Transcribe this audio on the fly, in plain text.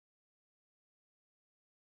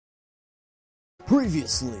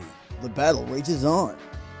Previously, the battle rages on.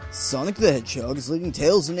 Sonic the Hedgehog is leading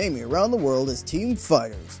Tails and Amy around the world as Team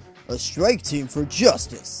Fighters, a strike team for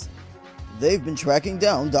justice. They've been tracking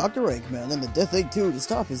down Dr. Eggman and the Death Egg 2 to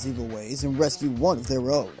stop his evil ways and rescue one of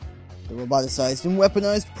their own, the roboticized and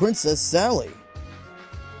weaponized Princess Sally.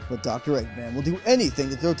 But Dr. Eggman will do anything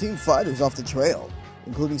to throw Team Fighters off the trail,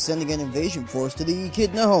 including sending an invasion force to the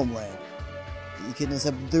Echidna homeland. The Echidnas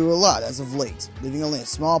have been through a lot as of late, leaving only a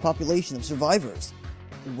small population of survivors.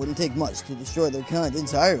 It wouldn't take much to destroy their kind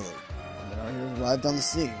entirely. And when our heroes arrived on the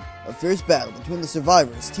scene, a fierce battle between the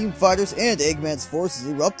survivors, Team Fighters, and Eggman's forces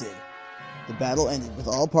erupted. The battle ended with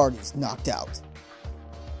all parties knocked out.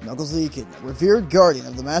 Knuckles the Echidna, revered guardian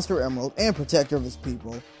of the Master Emerald and protector of his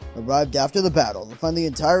people, arrived after the battle to find the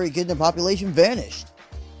entire Echidna population vanished,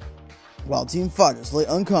 while Team Fighters lay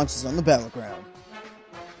unconscious on the battleground.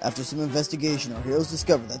 After some investigation, our heroes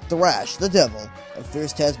discovered that Thrash, the Devil, a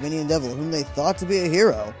fierce Tasmanian devil whom they thought to be a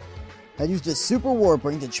hero, had used a super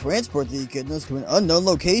warbrain to transport the Echidnas to an unknown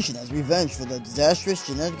location as revenge for the disastrous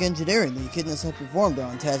genetic engineering the Echidnas had performed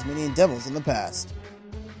on Tasmanian devils in the past.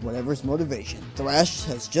 Whatever his motivation, Thrash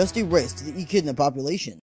has just erased the Echidna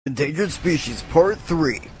population. Endangered Species Part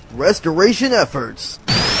 3: Restoration Efforts.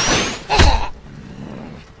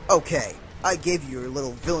 Okay, I gave you your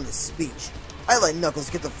little villainous speech. I let Knuckles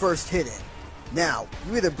get the first hit in. Now,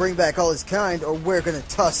 you either bring back all his kind, or we're gonna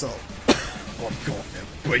tussle. I've got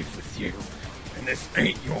no beef with you, and this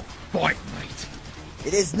ain't your fight, mate.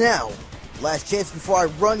 It is now. Last chance before I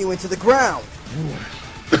run you into the ground.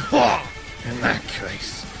 In that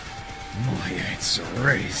case, my answer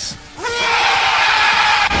is...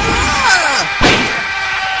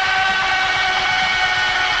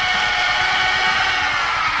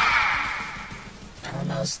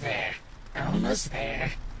 Almost there. Almost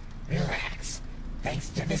there. Relax. Thanks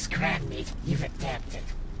to this crab meat, you've adapted.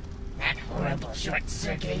 That horrible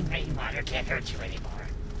short-circuiting rainwater can't hurt you anymore.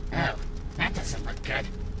 Oh, that doesn't look good.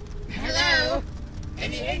 Hello?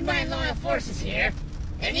 Any Eggman loyal forces here?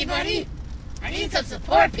 Anybody? I need some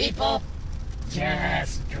support, people!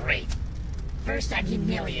 Just great. First I'm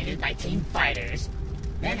humiliated by Team Fighters.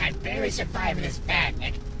 Then I barely survive in this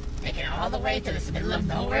badnik, making it all the way to this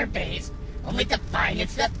middle-of-nowhere base, only to find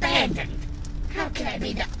it's abandoned. How can I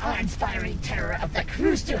be the awe-inspiring terror of the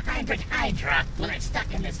Cruise to Hybrid Hydra when I'm stuck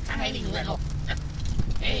in this tiny little...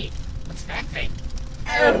 Hey, what's that thing?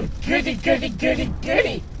 Oh, goody, goody, goody,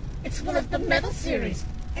 goody! It's one of the metal series,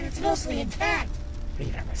 and it's mostly intact.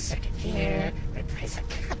 Read a circuit here, replace a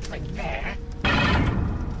coupling there.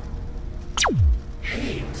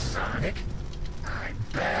 Hey, Sonic. I'm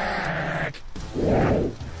back.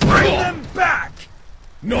 Bring them back!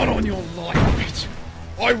 Not on your life, bitch!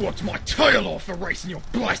 I worked my tail off erasing your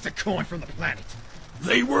blasted kind from the planet.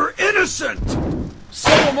 They were innocent!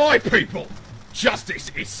 So are my people!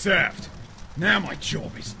 Justice is served. Now my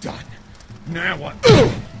job is done. Now I...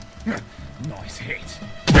 Nice hit.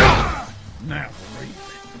 Now we're even.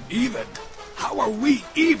 Even? How are we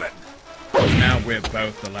even? Now we're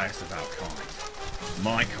both the last of our kind.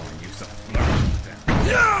 My kind used to flourish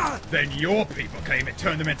them. Then your people came and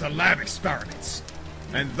turned them into lab experiments.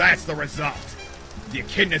 And that's the result. The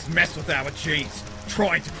Echidnas messed with our genes,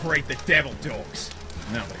 trying to create the devil dogs.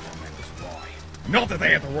 Nobody remembers why. Not that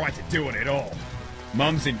they had the right to do it at all.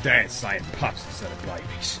 Mums and dads saying pups instead of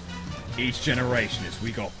babies. Each generation as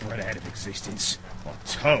we got bred out of existence, are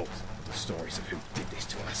told the stories of who did this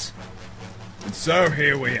to us. And so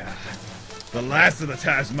here we are. The last of the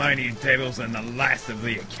Tasmanian devils and the last of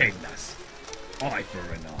the Echidnas. Eye for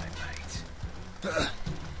an eye, mate.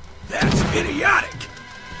 That's idiotic!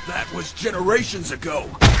 That was generations ago.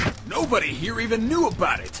 Nobody here even knew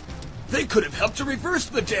about it. They could have helped to reverse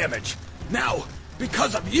the damage. Now,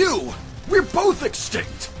 because of you, we're both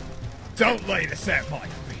extinct. Don't lay this at my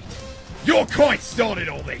feet. Your kind started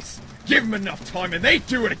all this. Give them enough time and they'd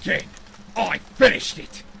do it again. I finished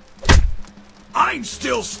it. I'm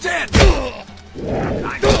still standing.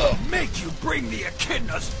 I'm gonna make you bring the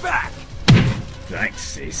Echidnas back. Thanks,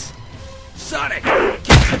 sis. Sonic, get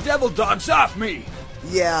the devil dogs off me.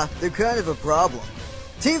 Yeah, they're kind of a problem.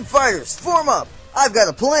 Team Fighters, form up! I've got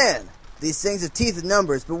a plan! These things have teeth and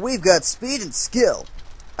numbers, but we've got speed and skill.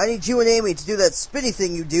 I need you and Amy to do that spinny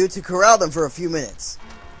thing you do to corral them for a few minutes.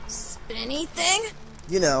 Spinny thing?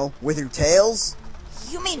 You know, with your tails?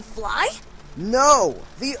 You mean fly? No,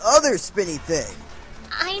 the other spinny thing.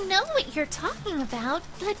 I know what you're talking about,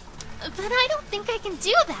 but I don't think I can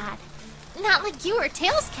do that. Not like you or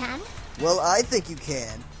Tails can. Well, I think you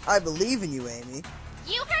can. I believe in you, Amy.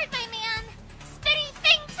 You heard my man! Spinny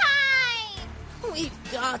thing time!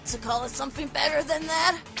 We've got to call it something better than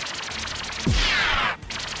that.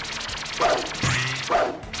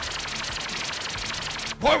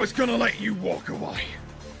 I was gonna let you walk away.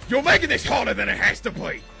 You're making this harder than it has to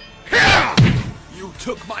be. Here! You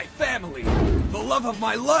took my family, the love of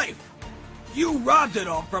my life. You robbed it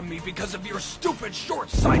all from me because of your stupid,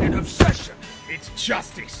 short-sighted obsession. It's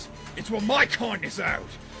justice. It's what my kind is out.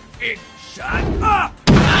 It... Shut up!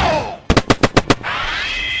 Oh!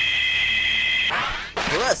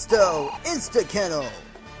 Presto! Insta-kennel!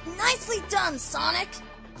 Nicely done, Sonic.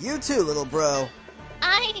 You too, little bro.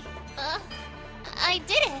 I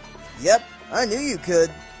did it. Yep, I knew you could.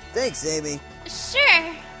 Thanks, Amy.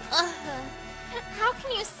 Sure. How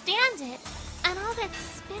can you stand it? And all that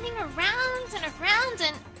spinning around and around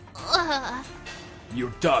and...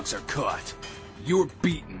 Your dogs are caught. You're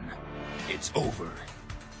beaten. It's over.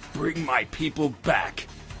 Bring my people back.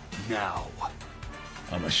 Now.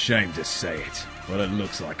 I'm ashamed to say it, but it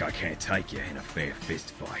looks like I can't take you in a fair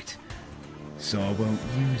fist fight. So I won't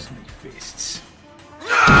use me fists.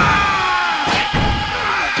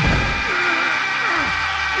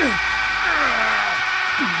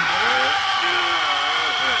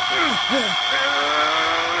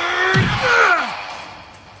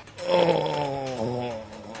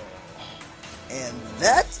 And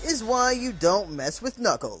that is why you don't mess with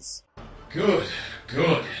Knuckles. Good,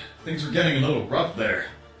 good. Things are getting a little rough there.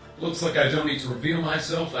 Looks like I don't need to reveal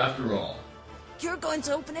myself after all. You're going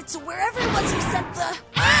to open it to wherever it was you sent the...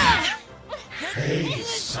 Hey,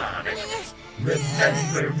 Sonic,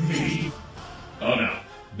 remember me? Oh no.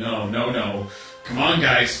 No. Come on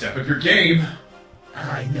guys, step up your game.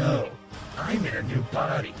 I know. I'm in a new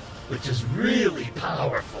body, which is really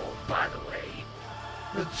powerful, by the way.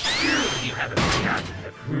 But surely you haven't forgotten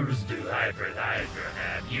the Cruise Do Hybrid Hydra,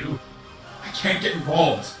 have you? I can't get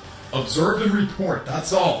involved. Observe and report,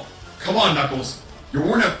 that's all. Come on, Knuckles. You're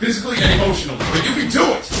worn out physically and emotionally, but you can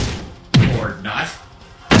do it! Or not.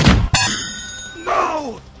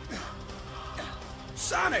 No!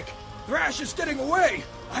 Sonic! Thrash is getting away!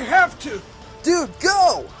 I have to! Dude,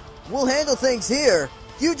 go! We'll handle things here.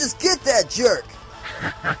 You just get that jerk.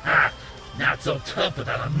 Not so tough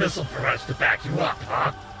without a missile barrage to back you up,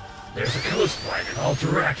 huh? There's a coast flight in all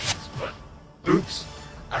directions, but... Oops.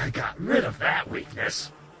 I got rid of that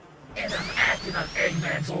weakness. And I'm acting on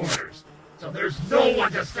Eggman's orders, so there's no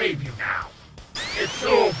one to save you now. It's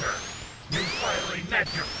over. You finally met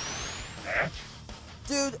your match.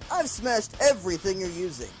 Dude, I've smashed everything you're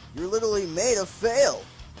using. You're literally made of fail.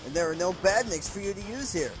 And there are no badniks for you to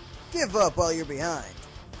use here. Give up while you're behind.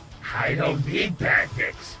 I don't need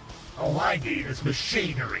badniks. All I need is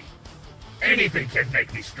machinery. Anything can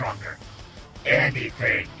make me stronger.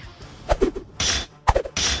 Anything.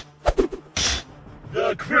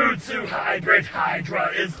 The Crude Hybrid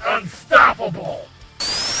Hydra is unstoppable!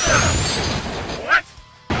 What?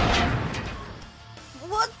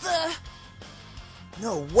 What the...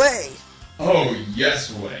 No way! Oh,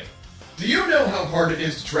 yes way. Do you know how hard it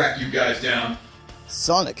is to track you guys down?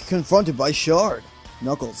 Sonic confronted by Shard.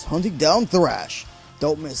 Knuckles hunting down Thrash.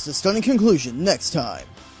 Don't miss the stunning conclusion next time.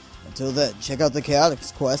 Until then, check out the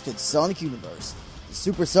Chaotix Quest at Sonic Universe, the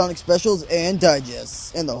Supersonic Specials and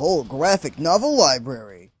Digests, and the whole graphic novel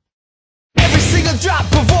library. Every single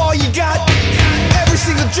drop of all you got. Every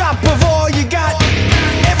single drop of all you got.